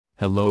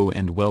Hello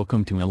and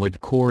welcome to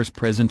Elitecore's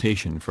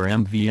presentation for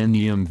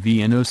MVNE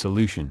MVNO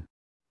solution.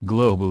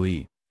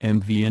 Globally,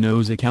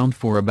 MVNOs account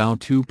for about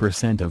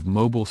 2% of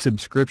mobile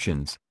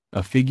subscriptions,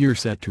 a figure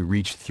set to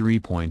reach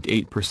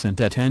 3.8%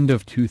 at end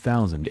of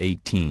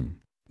 2018,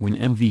 when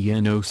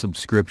MVNO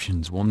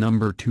subscriptions will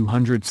number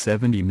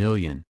 270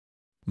 million.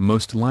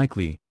 Most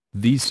likely,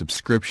 these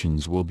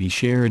subscriptions will be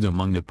shared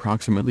among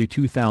approximately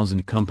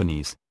 2,000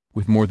 companies,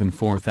 with more than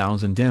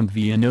 4,000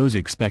 MVNOs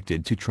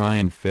expected to try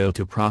and fail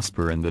to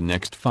prosper in the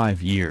next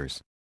 5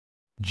 years.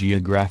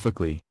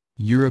 Geographically,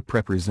 Europe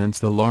represents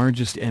the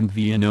largest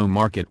MVNO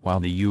market while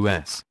the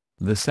US,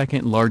 the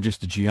second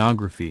largest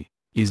geography,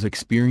 is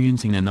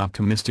experiencing an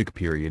optimistic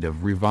period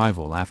of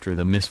revival after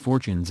the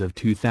misfortunes of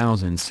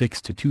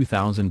 2006 to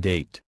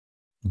 2008.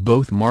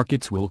 Both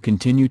markets will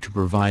continue to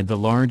provide the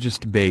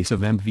largest base of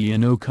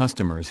MVNO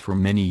customers for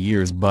many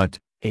years, but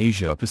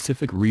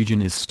Asia-Pacific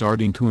region is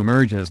starting to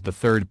emerge as the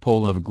third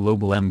pole of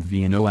global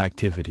MVNO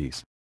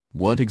activities.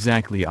 What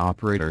exactly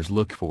operators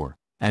look for,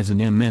 as an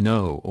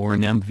MNO or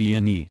an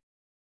MVNE?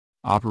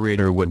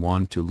 Operator would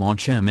want to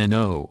launch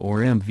MNO or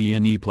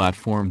MVNE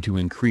platform to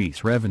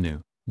increase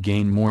revenue,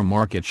 gain more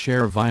market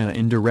share via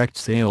indirect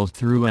sales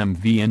through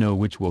MVNO,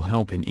 which will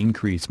help in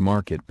increase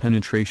market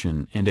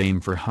penetration and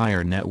aim for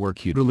higher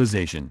network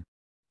utilization.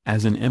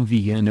 As an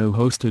MVNO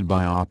hosted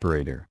by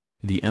operator,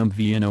 the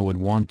MVNO would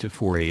want to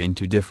foray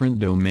into different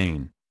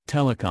domain,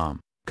 telecom,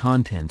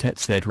 content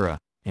etc.,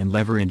 and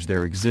leverage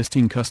their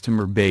existing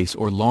customer base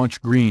or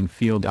launch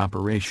greenfield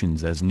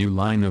operations as new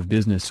line of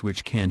business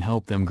which can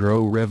help them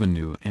grow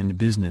revenue and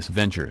business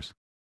ventures.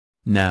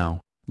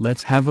 Now,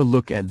 let's have a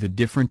look at the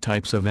different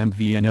types of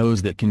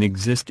MVNOs that can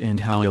exist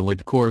and how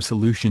Elitecore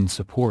solution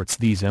supports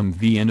these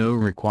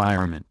MVNO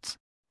requirements.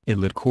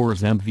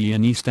 Elitecore's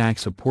MVNE stack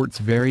supports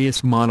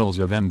various models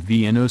of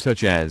MVNO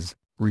such as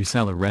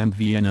reseller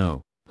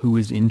MVNO, who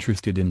is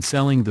interested in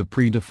selling the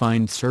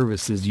predefined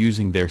services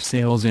using their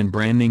sales and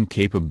branding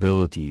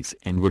capabilities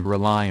and would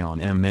rely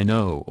on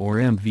MNO or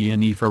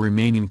MVNE for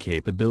remaining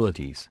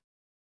capabilities.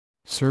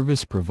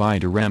 Service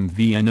provider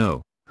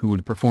MVNO, who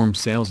would perform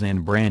sales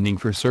and branding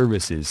for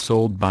services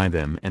sold by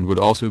them and would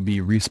also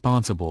be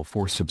responsible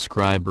for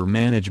subscriber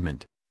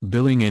management,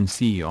 billing and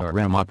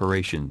CRM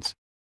operations.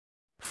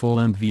 Full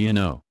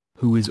MVNO,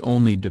 who is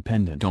only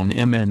dependent on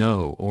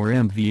MNO or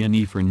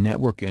MVNE for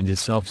network and is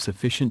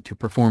self-sufficient to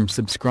perform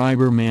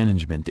subscriber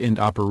management and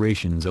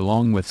operations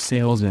along with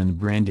sales and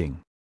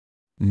branding.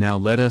 Now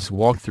let us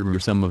walk through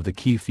some of the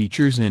key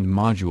features and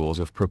modules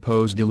of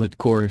proposed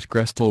Elitecore's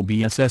Crystal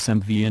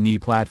BSS MVNE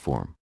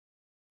platform.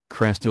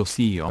 Crystal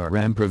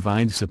CRM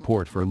provides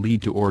support for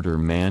lead-to-order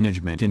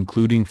management,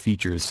 including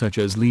features such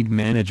as lead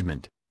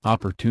management,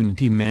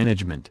 opportunity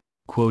management,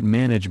 quote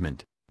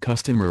management,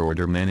 customer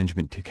order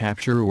management to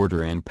capture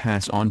order and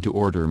pass on to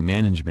order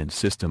management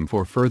system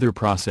for further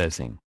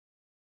processing.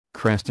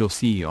 Crystal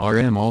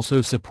CRM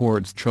also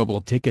supports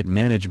trouble ticket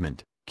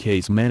management,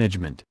 case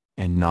management,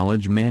 and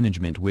knowledge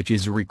management, which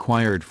is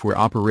required for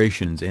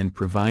operations and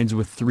provides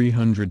with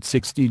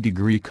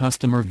 360-degree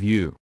customer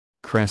view.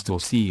 Crystal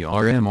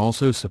CRM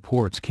also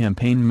supports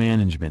campaign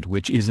management,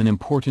 which is an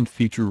important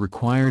feature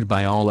required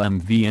by all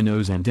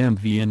MVNOs and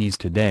MVNEs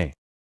today.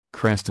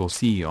 Crystal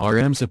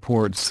CRM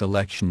supports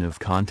selection of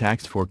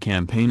contacts for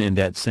campaign, and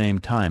at same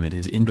time it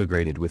is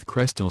integrated with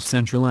Crystal's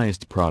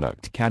centralized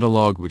product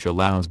catalog, which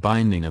allows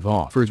binding of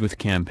offers with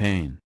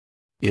campaign.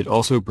 It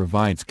also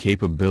provides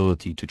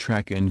capability to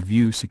track and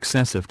view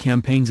success of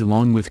campaigns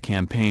along with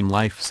campaign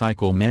life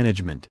cycle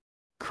management.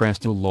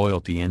 Crystal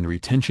Loyalty and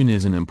Retention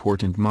is an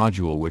important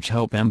module which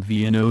help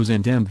MVNOs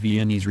and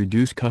MVNEs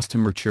reduce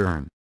customer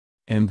churn.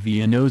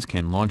 MVNOs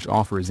can launch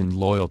offers and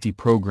loyalty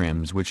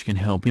programs which can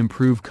help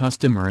improve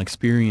customer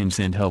experience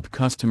and help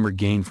customer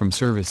gain from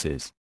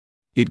services.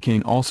 It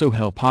can also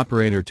help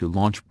operator to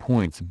launch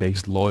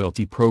points-based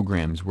loyalty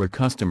programs where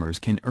customers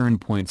can earn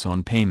points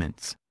on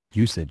payments,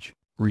 usage,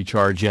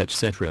 recharge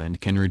etc. and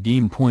can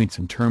redeem points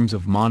in terms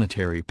of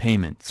monetary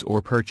payments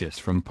or purchase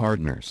from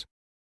partners.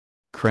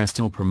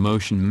 Crystal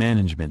Promotion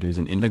Management is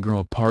an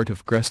integral part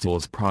of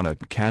Crystal's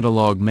product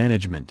catalog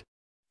management.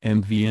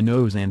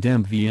 MVNOs and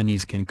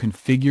MVNEs can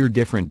configure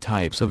different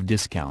types of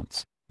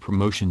discounts,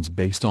 promotions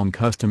based on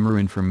customer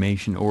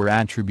information or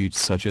attributes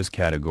such as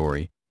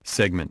category,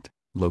 segment,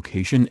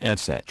 location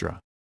etc.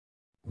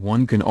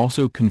 One can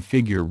also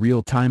configure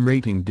real-time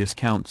rating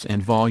discounts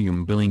and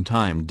volume billing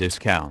time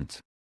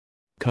discounts.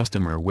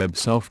 Customer Web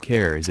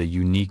Self-Care is a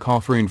unique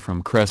offering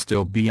from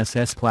Crystal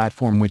BSS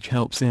platform which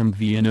helps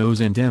MVNOs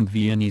and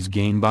MVNEs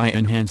gain by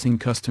enhancing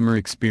customer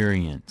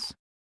experience.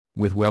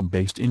 With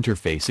web-based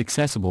interface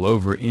accessible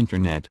over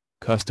internet,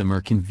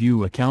 customer can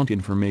view account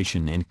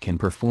information and can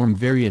perform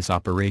various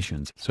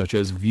operations such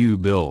as view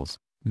bills,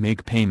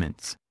 make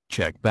payments,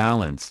 check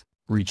balance,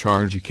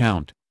 recharge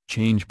account,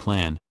 change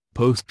plan,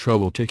 post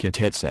trouble ticket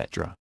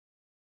etc.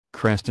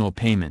 Crystal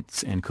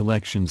Payments and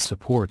Collections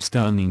supports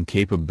dunning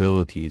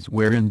capabilities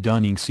wherein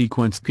dunning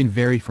sequence can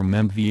vary from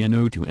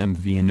MVNO to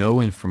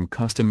MVNO and from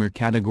customer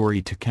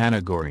category to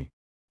category.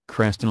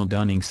 Crystal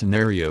Dunning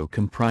scenario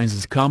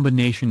comprises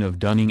combination of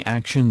Dunning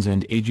actions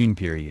and aging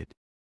period.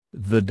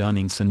 The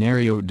Dunning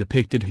scenario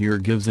depicted here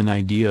gives an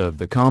idea of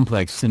the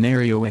complex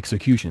scenario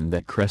execution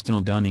that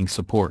Crystal Dunning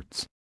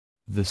supports.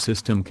 The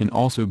system can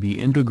also be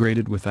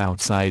integrated with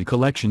outside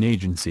collection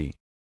agency.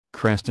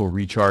 Crystal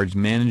Recharge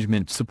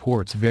Management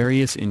supports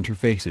various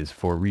interfaces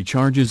for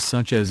recharges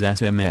such as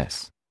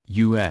SMS,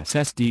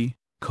 USSD,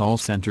 call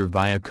center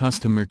via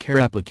customer care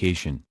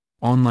application,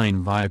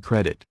 online via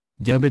credit,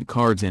 debit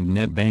cards and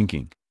net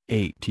banking,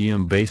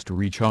 ATM-based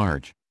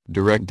recharge,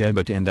 direct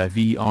debit and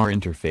IVR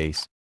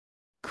interface.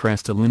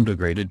 Crystal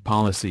Integrated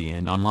Policy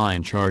and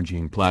Online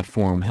Charging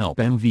Platform help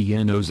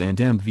MVNOs and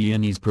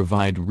MVNEs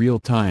provide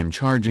real-time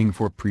charging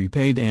for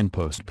prepaid and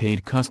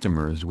postpaid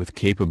customers with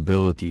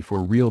capability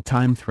for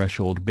real-time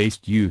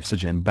threshold-based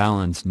usage and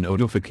balance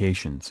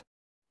notifications.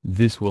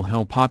 This will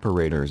help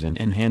operators and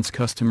enhance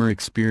customer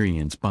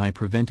experience by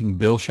preventing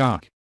bill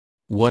shock.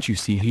 What you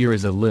see here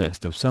is a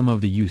list of some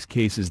of the use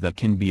cases that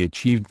can be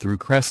achieved through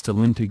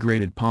Crystal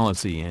Integrated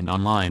Policy and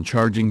Online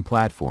Charging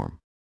Platform.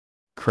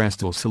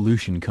 Crystal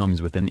solution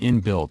comes with an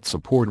inbuilt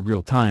support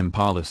real-time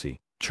policy,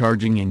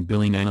 charging and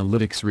billing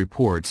analytics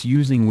reports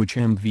using which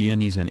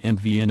MVNEs and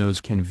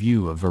MVNOs can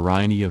view a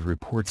variety of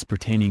reports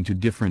pertaining to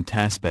different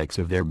aspects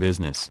of their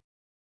business.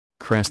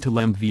 Crystal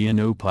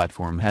MVNO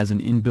platform has an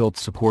inbuilt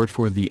support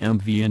for the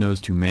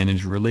MVNOs to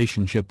manage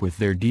relationship with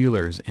their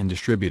dealers and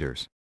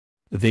distributors.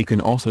 They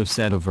can also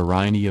set a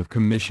variety of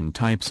commission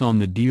types on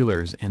the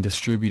dealers and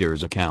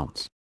distributors'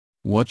 accounts.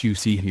 What you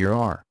see here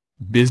are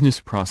business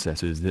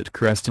processes that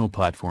Crystal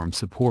platform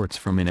supports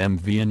from an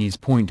MVNE's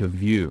point of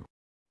view.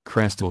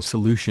 Crystal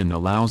solution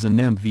allows an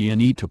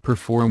MVNE to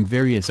perform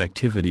various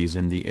activities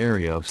in the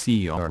area of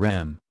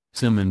CRM,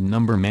 SIM and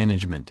number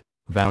management,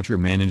 voucher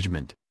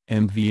management,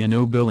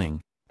 MVNO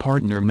billing,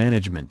 partner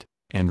management,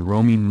 and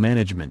roaming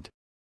management.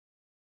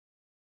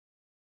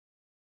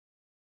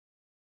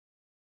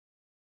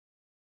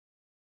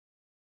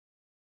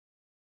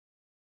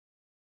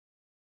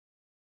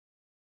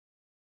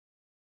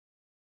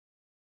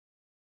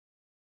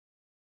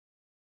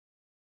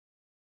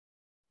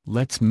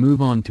 Let's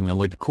move on to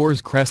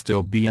Elitecore's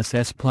Crystal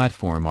BSS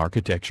platform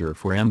architecture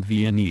for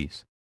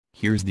MVNEs.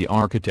 Here's the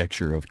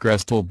architecture of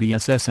Crystal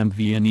BSS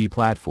MVNE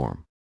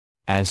platform.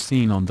 As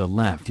seen on the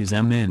left is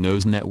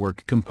MNOs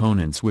network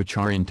components which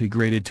are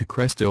integrated to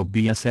Crystal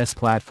BSS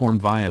platform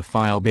via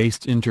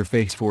file-based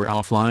interface for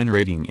offline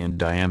rating and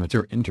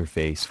diameter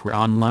interface for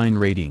online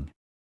rating.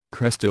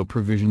 Crystal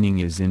provisioning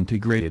is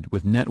integrated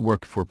with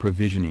network for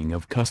provisioning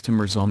of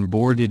customers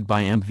onboarded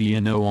by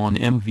MVNO on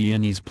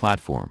MVNE's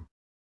platform.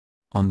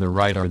 On the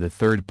right are the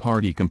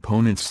third-party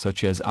components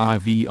such as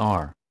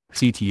IVR,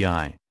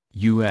 CTI,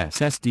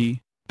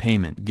 USSD,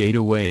 payment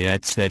gateway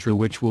etc.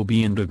 which will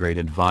be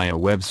integrated via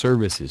web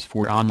services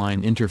for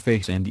online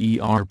interface and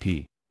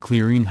ERP,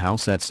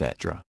 clearinghouse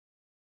etc.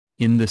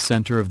 In the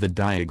center of the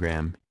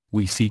diagram,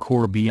 we see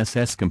core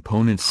BSS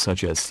components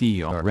such as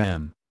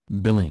CRM,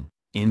 billing,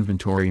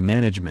 inventory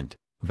management,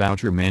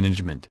 voucher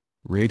management,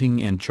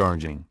 rating and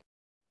charging.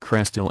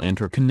 Crystal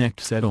Interconnect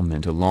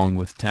Settlement along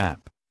with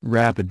TAP,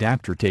 RAP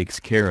adapter takes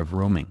care of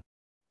roaming.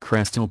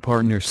 Crystal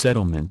Partner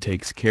Settlement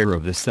takes care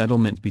of the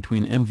settlement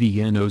between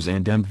MVNOs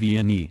and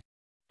MVNE.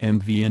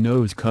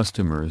 MVNOs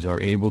customers are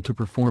able to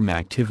perform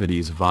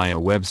activities via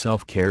web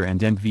self-care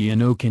and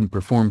MVNO can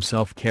perform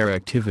self-care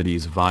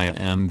activities via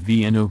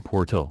MVNO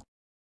portal.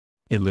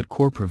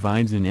 Elitecore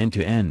provides an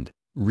end-to-end,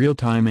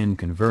 real-time and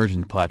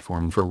convergent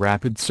platform for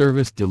rapid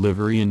service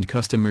delivery and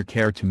customer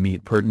care to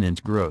meet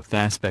pertinent growth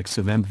aspects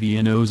of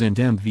MVNOs and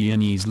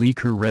MVNEs.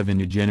 Elitecore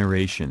revenue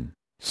generation,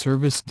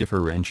 service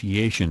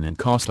differentiation and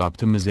cost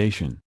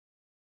optimization.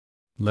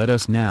 Let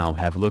us now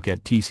have a look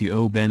at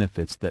TCO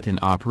benefits that an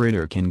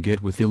operator can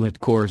get with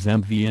Elitecore's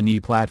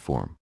MVNE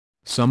platform.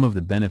 Some of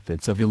the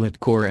benefits of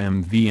Elitecore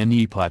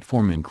MVNE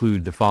platform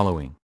include the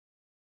following.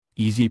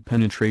 Easy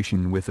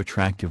penetration with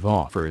attractive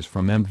offers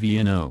from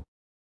MVNO.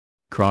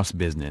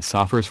 Cross-business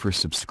offers for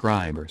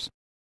subscribers.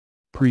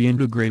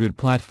 Pre-integrated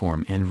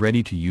platform and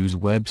ready-to-use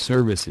web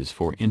services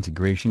for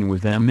integration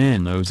with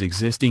MNO's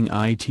existing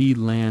IT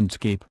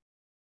landscape.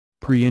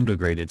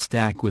 Pre-integrated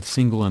stack with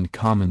single and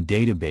common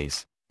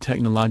database.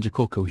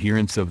 Technological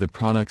coherence of the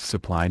products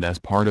supplied as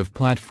part of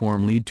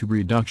platform lead to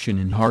reduction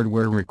in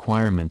hardware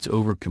requirements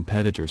over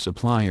competitor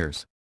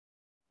suppliers.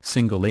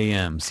 Single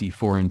AMC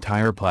for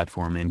entire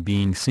platform and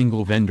being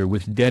single vendor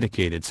with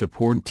dedicated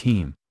support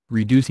team,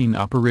 reducing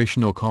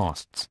operational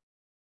costs.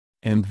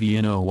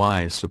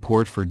 MVNO-wise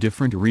support for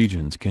different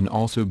regions can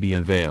also be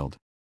availed.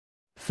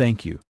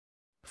 Thank you.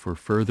 For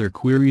further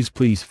queries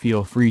please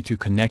feel free to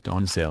connect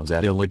on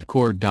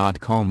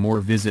sales@elitecore.com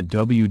or visit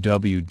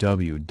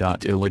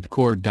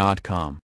www.elitecore.com.